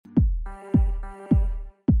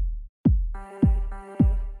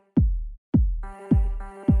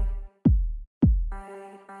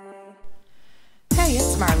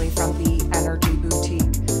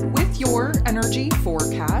energy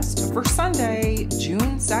forecast for Sunday,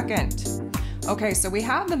 June 2nd. Okay, so we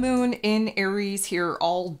have the moon in Aries here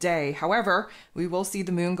all day. However, we will see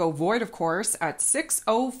the moon go void, of course, at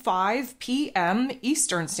 6:05 p.m.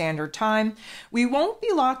 Eastern Standard Time. We won't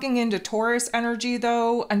be locking into Taurus energy,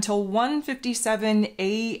 though, until 1:57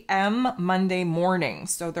 a.m. Monday morning.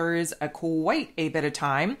 So there is quite a bit of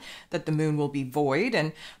time that the moon will be void.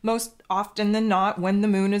 And most often than not, when the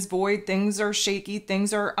moon is void, things are shaky,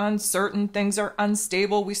 things are uncertain, things are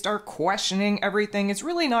unstable. We start questioning everything. It's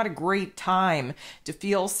really not a great time to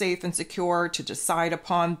feel safe and secure, to decide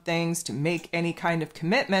upon things, to make any kind of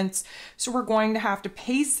commitments. So we're going to have to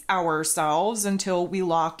pace ourselves until we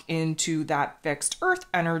lock into that fixed earth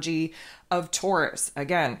energy of Taurus,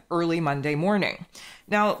 again, early Monday morning.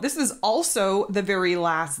 Now, this is also the very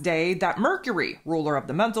last day that Mercury, ruler of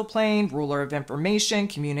the mental plane, ruler of information,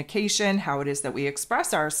 communication, how it is that we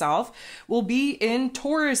express ourselves, will be in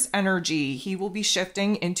Taurus energy. He will be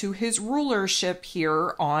shifting into his rulership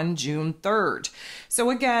here on June 3rd. So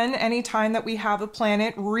again, anytime that we have a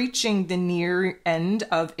planet reaching the near end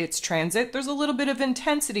of its transit, there's a little bit of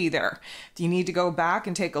intensity there. If you need to go back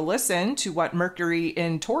and take a listen to what Mercury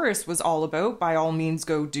in Taurus was all about, by all means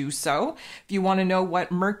go do so. If you want to know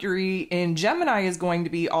what Mercury in Gemini is going to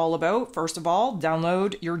be all about, first of all,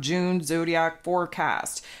 download your June zodiac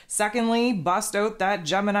forecast. Secondly, bust out that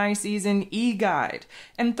Gemini season e-guide.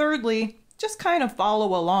 And thirdly, just kind of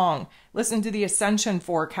follow along. Listen to the ascension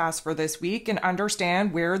forecast for this week and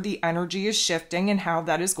understand where the energy is shifting and how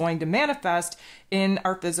that is going to manifest in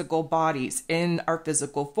our physical bodies, in our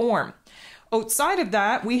physical form. Outside of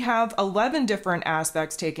that, we have 11 different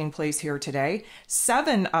aspects taking place here today.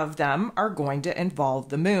 7 of them are going to involve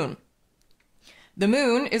the moon. The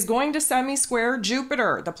moon is going to semi-square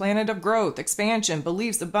Jupiter, the planet of growth, expansion,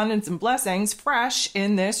 beliefs, abundance, and blessings, fresh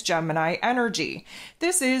in this Gemini energy.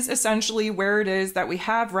 This is essentially where it is that we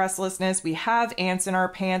have restlessness, we have ants in our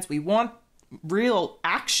pants, we want real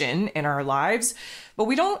action in our lives, but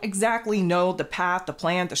we don't exactly know the path, the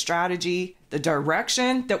plan, the strategy, the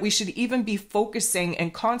direction that we should even be focusing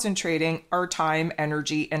and concentrating our time,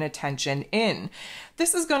 energy, and attention in.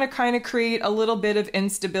 This is going to kind of create a little bit of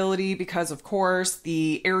instability because, of course,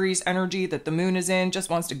 the Aries energy that the moon is in just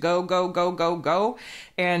wants to go, go, go, go, go.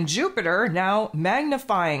 And Jupiter now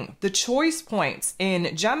magnifying the choice points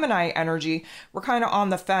in Gemini energy. We're kind of on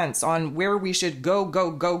the fence on where we should go,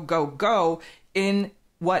 go, go, go, go, in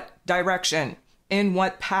what direction, in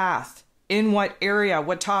what path, in what area,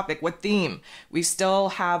 what topic, what theme. We still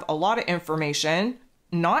have a lot of information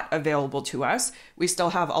not available to us. We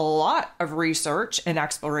still have a lot of research and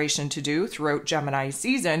exploration to do throughout Gemini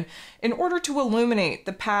season in order to illuminate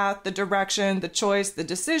the path, the direction, the choice, the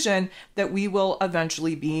decision that we will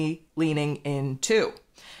eventually be leaning into.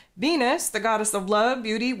 Venus, the goddess of love,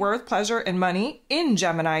 beauty, worth, pleasure, and money in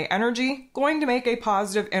Gemini energy, going to make a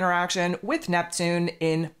positive interaction with Neptune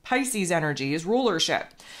in Pisces energy, his rulership.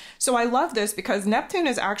 So I love this because Neptune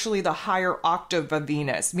is actually the higher octave of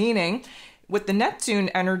Venus, meaning with the Neptune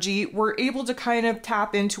energy, we're able to kind of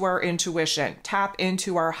tap into our intuition, tap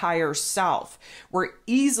into our higher self. We're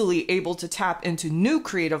easily able to tap into new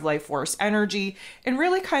creative life force energy and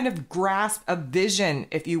really kind of grasp a vision,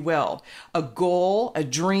 if you will, a goal, a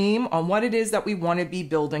dream on what it is that we want to be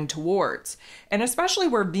building towards. And especially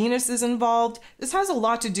where Venus is involved, this has a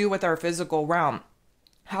lot to do with our physical realm.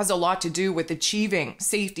 Has a lot to do with achieving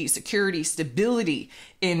safety, security, stability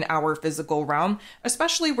in our physical realm,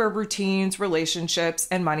 especially where routines, relationships,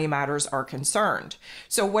 and money matters are concerned.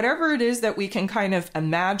 So whatever it is that we can kind of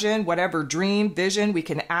imagine, whatever dream, vision we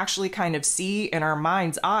can actually kind of see in our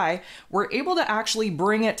mind's eye, we're able to actually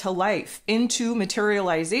bring it to life into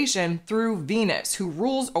materialization through Venus, who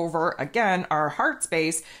rules over, again, our heart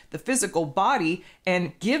space, the physical body,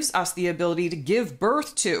 and gives us the ability to give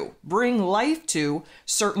birth to, bring life to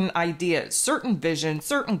certain ideas, certain visions,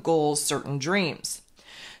 certain goals, certain dreams.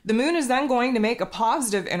 The moon is then going to make a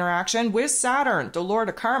positive interaction with Saturn, the Lord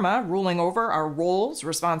of Karma, ruling over our roles,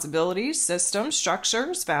 responsibilities, systems,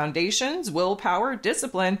 structures, foundations, willpower,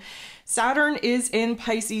 discipline. Saturn is in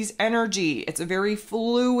Pisces energy. It's a very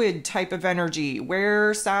fluid type of energy.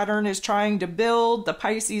 Where Saturn is trying to build, the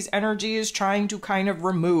Pisces energy is trying to kind of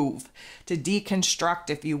remove, to deconstruct,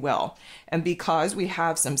 if you will. And because we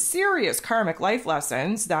have some serious karmic life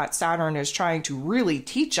lessons that Saturn is trying to really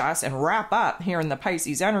teach us and wrap up here in the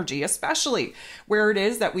Pisces energy, especially where it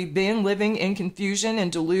is that we've been living in confusion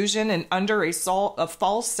and delusion and under a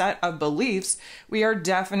false set of beliefs, we are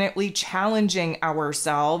definitely challenging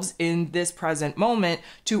ourselves in this present moment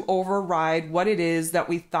to override what it is that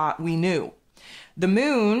we thought we knew. The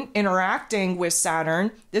moon interacting with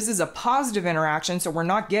Saturn, this is a positive interaction, so we're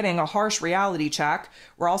not getting a harsh reality check.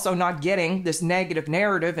 We're also not getting this negative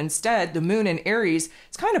narrative. Instead, the moon in Aries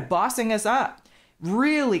is kind of bossing us up,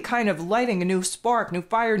 really kind of lighting a new spark, new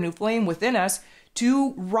fire, new flame within us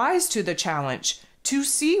to rise to the challenge, to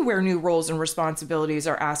see where new roles and responsibilities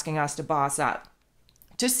are asking us to boss up,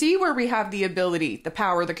 to see where we have the ability, the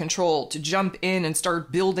power, the control to jump in and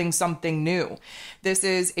start building something new. This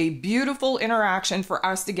is a beautiful interaction for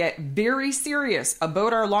us to get very serious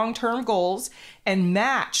about our long-term goals and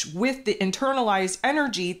match with the internalized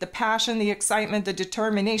energy, the passion, the excitement, the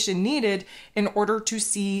determination needed in order to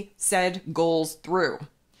see said goals through.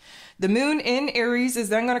 The moon in Aries is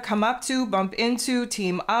then going to come up to, bump into,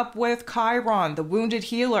 team up with Chiron, the wounded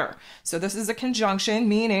healer. So this is a conjunction,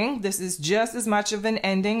 meaning this is just as much of an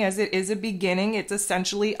ending as it is a beginning. It's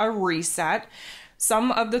essentially a reset.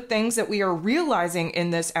 Some of the things that we are realizing in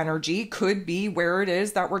this energy could be where it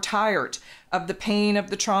is that we're tired of the pain, of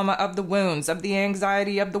the trauma, of the wounds, of the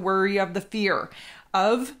anxiety, of the worry, of the fear,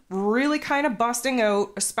 of really kind of busting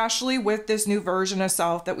out, especially with this new version of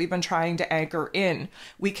self that we've been trying to anchor in.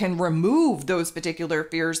 We can remove those particular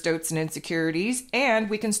fears, doubts, and insecurities, and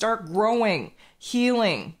we can start growing,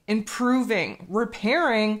 healing, improving,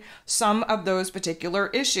 repairing some of those particular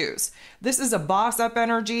issues. This is a boss up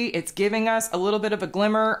energy. It's giving us a little bit of a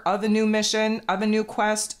glimmer of a new mission, of a new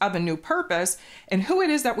quest, of a new purpose, and who it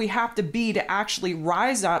is that we have to be to actually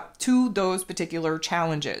rise up to those particular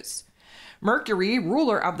challenges. Mercury,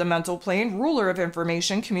 ruler of the mental plane, ruler of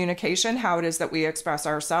information, communication, how it is that we express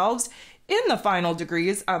ourselves, in the final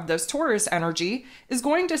degrees of this Taurus energy, is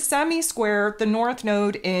going to semi-square the North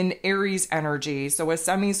Node in Aries energy. So a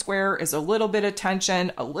semi-square is a little bit of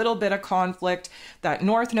tension, a little bit of conflict. That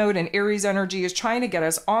North Node in Aries energy is trying to get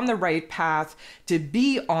us on the right path to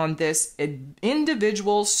be on this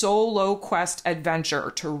individual solo quest adventure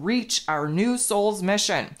to reach our new soul's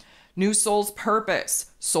mission, new soul's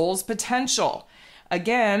purpose, soul's potential.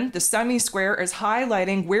 Again, the semi-square is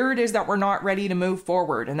highlighting where it is that we're not ready to move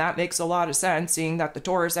forward. And that makes a lot of sense, seeing that the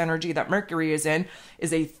Taurus energy that Mercury is in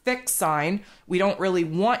is a fixed sign. We don't really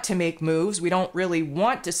want to make moves. We don't really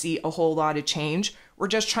want to see a whole lot of change. We're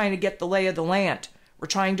just trying to get the lay of the land. We're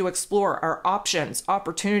trying to explore our options,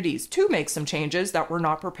 opportunities to make some changes that we're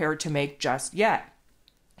not prepared to make just yet.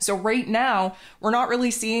 So right now, we're not really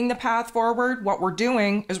seeing the path forward. What we're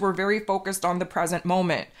doing is we're very focused on the present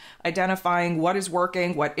moment, identifying what is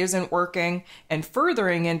working, what isn't working, and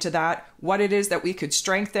furthering into that, what it is that we could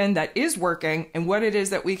strengthen that is working, and what it is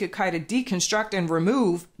that we could kind of deconstruct and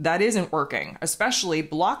remove that isn't working, especially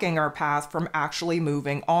blocking our path from actually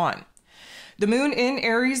moving on. The moon in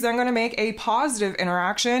Aries then going to make a positive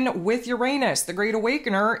interaction with Uranus, the Great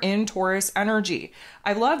Awakener in Taurus energy.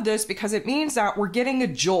 I love this because it means that we're getting a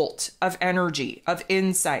jolt of energy, of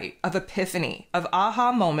insight, of epiphany, of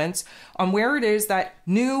aha moments on where it is that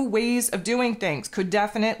new ways of doing things could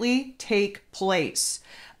definitely take place.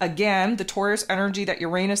 Again, the Taurus energy that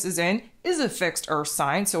Uranus is in is a fixed earth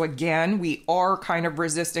sign. So again, we are kind of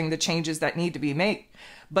resisting the changes that need to be made.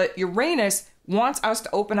 But Uranus wants us to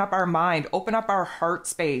open up our mind, open up our heart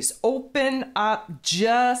space, open up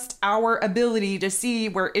just our ability to see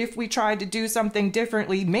where if we tried to do something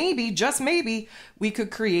differently, maybe, just maybe, we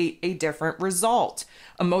could create a different result.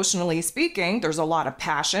 Emotionally speaking, there's a lot of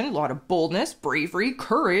passion, a lot of boldness, bravery,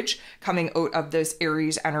 courage coming out of this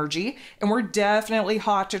Aries energy, and we're definitely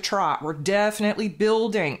hot to trot. We're definitely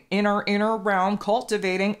building in our inner realm,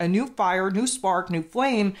 cultivating a new fire, new spark, new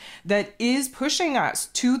flame that is pushing us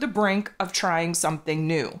to the brink of trying something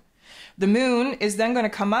new. The moon is then going to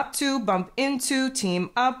come up to, bump into,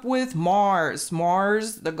 team up with Mars.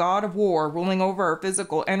 Mars, the god of war, ruling over our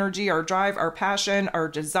physical energy, our drive, our passion, our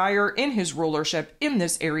desire in his rulership in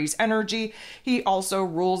this Aries energy. He also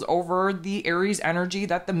rules over the Aries energy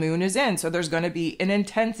that the moon is in. So there's going to be an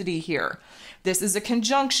intensity here. This is a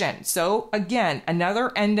conjunction. So again,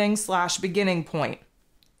 another ending / beginning point.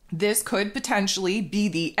 This could potentially be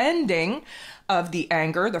the ending of the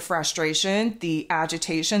anger, the frustration, the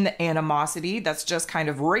agitation, the animosity that's just kind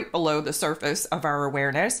of right below the surface of our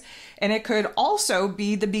awareness. And it could also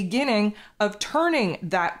be the beginning of turning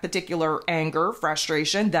that particular anger,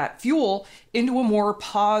 frustration, that fuel into a more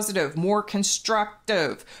positive, more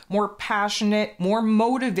constructive, more passionate, more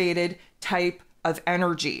motivated type of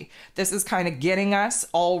energy. This is kind of getting us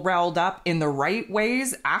all riled up in the right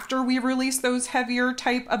ways after we release those heavier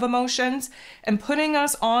type of emotions and putting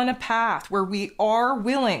us on a path where we are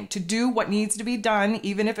willing to do what needs to be done,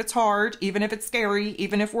 even if it's hard, even if it's scary,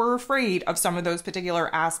 even if we're afraid of some of those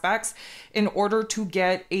particular aspects, in order to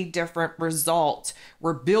get a different result.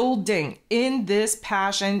 We're building in this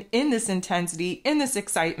passion, in this intensity, in this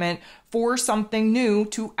excitement for something new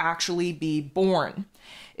to actually be born.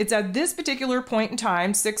 It's at this particular point in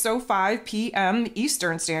time, 6:05 p.m.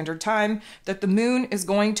 Eastern Standard Time, that the moon is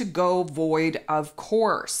going to go void, of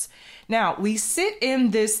course. Now, we sit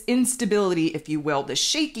in this instability, if you will, the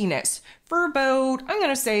shakiness, for about, I'm going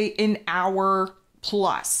to say, an hour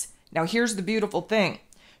plus. Now, here's the beautiful thing.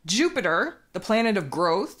 Jupiter, the planet of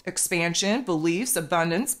growth, expansion, beliefs,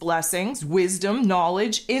 abundance, blessings, wisdom,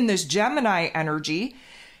 knowledge, in this Gemini energy,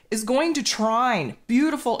 is going to trine,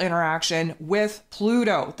 beautiful interaction with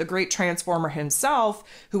Pluto, the great transformer himself,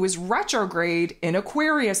 who is retrograde in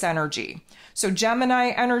Aquarius energy. So Gemini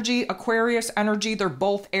energy, Aquarius energy, they're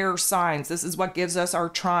both air signs. This is what gives us our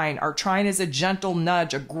trine. Our trine is a gentle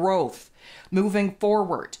nudge, a growth, moving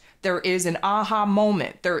forward. There is an aha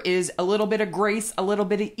moment. There is a little bit of grace, a little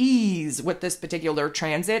bit of ease with this particular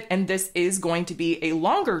transit. And this is going to be a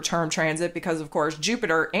longer term transit because, of course,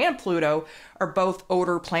 Jupiter and Pluto are both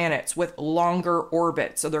outer planets with longer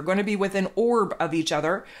orbits. So they're going to be within orb of each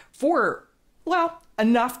other for, well,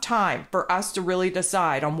 enough time for us to really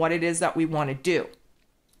decide on what it is that we want to do.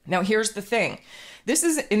 Now, here's the thing. This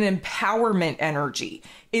is an empowerment energy.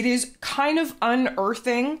 It is kind of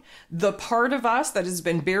unearthing the part of us that has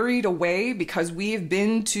been buried away because we've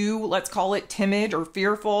been too, let's call it timid or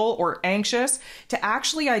fearful or anxious, to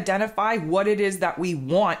actually identify what it is that we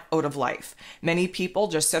want out of life. Many people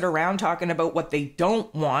just sit around talking about what they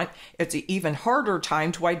don't want. It's an even harder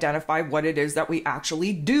time to identify what it is that we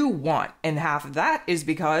actually do want. And half of that is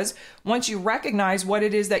because once you recognize what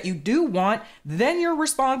it is that you do want, then you're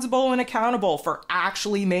responsible and accountable for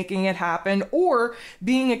actually making it happen or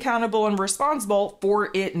being accountable and responsible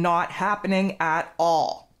for it not happening at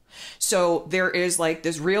all. So there is like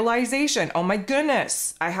this realization, oh my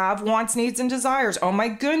goodness, I have wants, needs, and desires. Oh my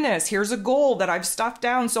goodness, here's a goal that I've stuffed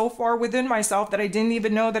down so far within myself that I didn't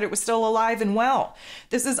even know that it was still alive and well.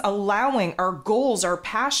 This is allowing our goals, our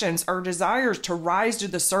passions, our desires to rise to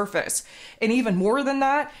the surface. And even more than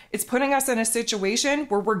that, it's putting us in a situation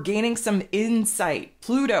where we're gaining some insight.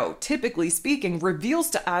 Pluto, typically speaking, reveals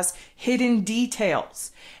to us hidden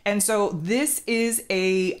details. And so this is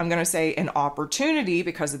I'm going to say an opportunity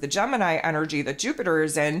because of the Gemini energy that Jupiter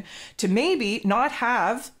is in to maybe not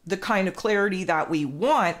have the kind of clarity that we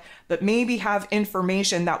want, but maybe have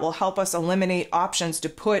information that will help us eliminate options to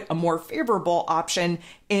put a more favorable option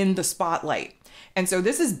in the spotlight. And so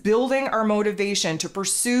this is building our motivation to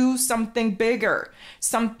pursue something bigger,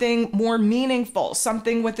 something more meaningful,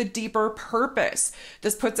 something with a deeper purpose.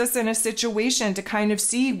 This puts us in a situation to kind of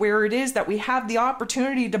see where it is that we have the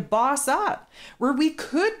opportunity to boss up, where we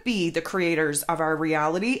could be the creators of our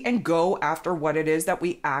reality and go after what it is that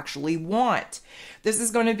we actually want. This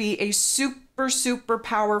is going to be a super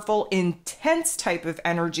powerful, intense type of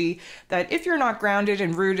energy that if you're not grounded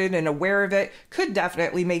and rooted and aware of it, could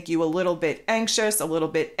definitely make you a little bit anxious, a little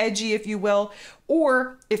bit edgy, if you will.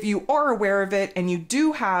 Or if you are aware of it and you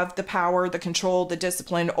do have the power, the control, the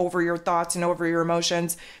discipline over your thoughts and over your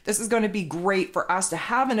emotions, this is going to be great for us to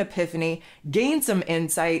have an epiphany, gain some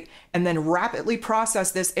insight, and then rapidly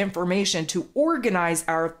process this information to organize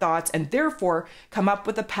our thoughts and therefore come up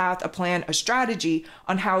with a path, a plan, a strategy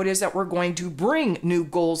on how it is that we're going to bring new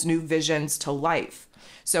goals, new visions to life.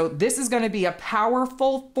 So this is going to be a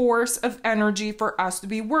powerful force of energy for us to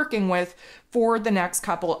be working with for the next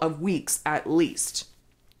couple of weeks at least.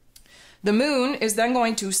 The moon is then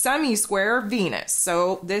going to semi-square Venus.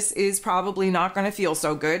 So this is probably not going to feel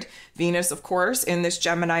so good. Venus, of course, in this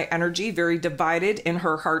Gemini energy, very divided in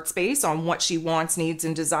her heart space on what she wants, needs,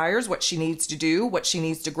 and desires, what she needs to do, what she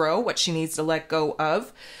needs to grow, what she needs to let go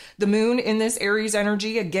of. The moon in this Aries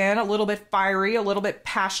energy, again, a little bit fiery, a little bit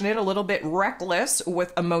passionate, a little bit reckless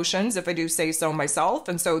with emotions, if I do say so myself.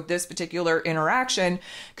 And so this particular interaction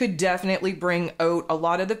could definitely bring out a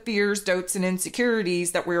lot of the fears, doubts, and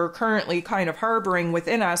insecurities that we are currently kind of harboring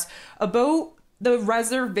within us about the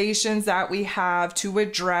reservations that we have to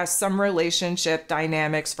address some relationship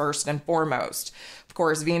dynamics first and foremost. Of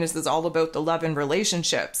course, Venus is all about the love and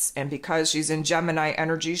relationships. And because she's in Gemini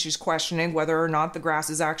energy, she's questioning whether or not the grass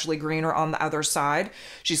is actually greener on the other side.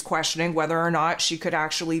 She's questioning whether or not she could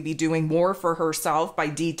actually be doing more for herself by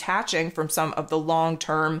detaching from some of the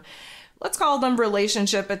long-term let's call them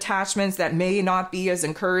relationship attachments that may not be as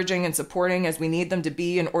encouraging and supporting as we need them to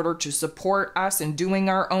be in order to support us in doing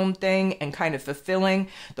our own thing and kind of fulfilling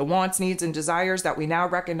the wants, needs, and desires that we now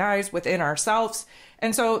recognize within ourselves.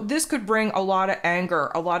 And so this could bring a lot of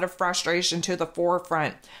anger, a lot of frustration to the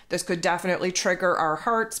forefront. This could definitely trigger our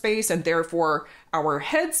heart space and therefore our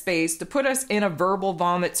head space to put us in a verbal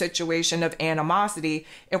vomit situation of animosity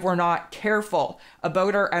if we're not careful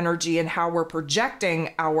about our energy and how we're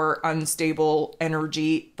projecting our unstable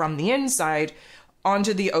energy from the inside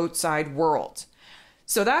onto the outside world.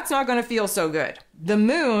 So that's not going to feel so good. The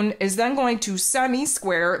moon is then going to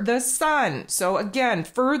semi-square the sun. So again,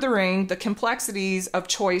 furthering the complexities of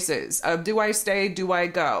choices of do I stay, do I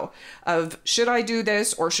go, of should I do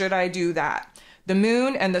this or should I do that. The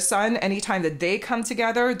moon and the sun, anytime that they come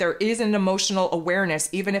together, there is an emotional awareness,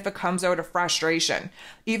 even if it comes out of frustration,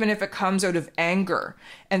 even if it comes out of anger.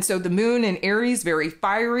 And so the moon in Aries, very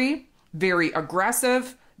fiery, very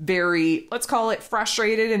aggressive, very, let's call it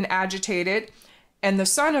frustrated and agitated. And the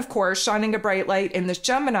sun, of course, shining a bright light in this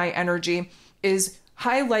Gemini energy is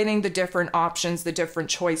highlighting the different options, the different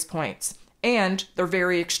choice points, and they're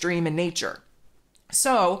very extreme in nature.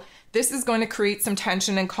 So this is going to create some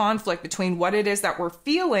tension and conflict between what it is that we're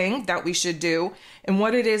feeling that we should do and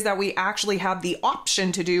what it is that we actually have the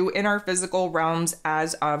option to do in our physical realms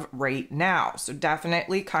as of right now. So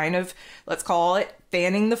definitely kind of, let's call it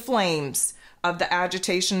fanning the flames of the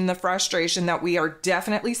agitation and the frustration that we are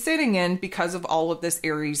definitely sitting in because of all of this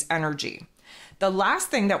Aries energy. The last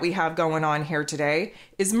thing that we have going on here today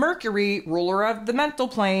is Mercury, ruler of the mental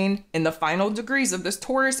plane, in the final degrees of this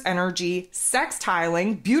Taurus energy,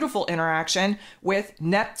 sextiling, beautiful interaction with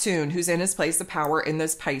Neptune, who's in his place of power in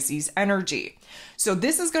this Pisces energy. So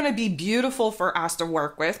this is going to be beautiful for us to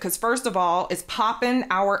work with because first of all, it's popping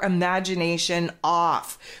our imagination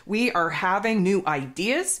off. We are having new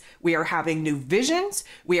ideas. We are having new visions.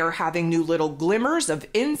 We are having new little glimmers of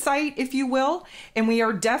insight, if you will. And we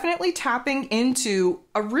are definitely tapping into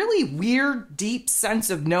a really weird, deep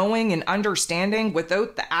sense of knowing and understanding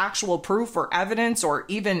without the actual proof or evidence or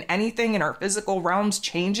even anything in our physical realms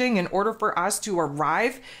changing in order for us to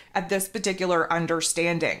arrive at this particular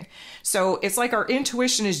understanding. So it's like our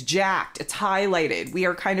intuition is jacked, it's highlighted. We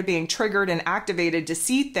are kind of being triggered and activated to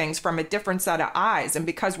see things from a different set of eyes. And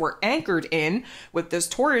because we're anchored in with this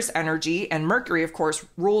Taurus energy, and Mercury, of course,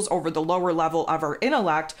 rules over the lower level of our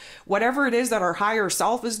intellect, whatever it is that our higher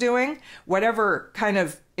self is doing, whatever kind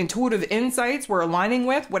of intuitive insights we're aligning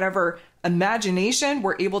with, whatever imagination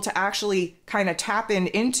we're able to actually kind of tap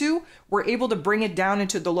into, we're able to bring it down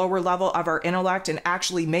into the lower level of our intellect and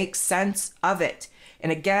actually make sense of it.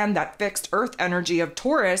 And again, that fixed earth energy of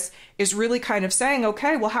Taurus is really kind of saying,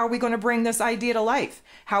 okay, well, how are we going to bring this idea to life?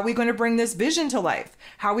 How are we going to bring this vision to life?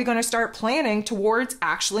 How are we going to start planning towards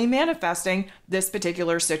actually manifesting this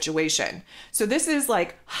particular situation? So this is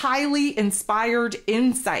like highly inspired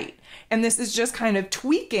insight. And this is just kind of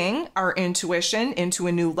tweaking our intuition into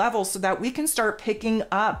a new level so that we can start picking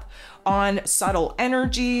up on subtle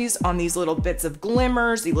energies, on these little bits of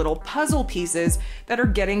glimmers, these little puzzle pieces that are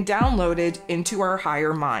getting downloaded into our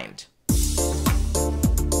higher mind.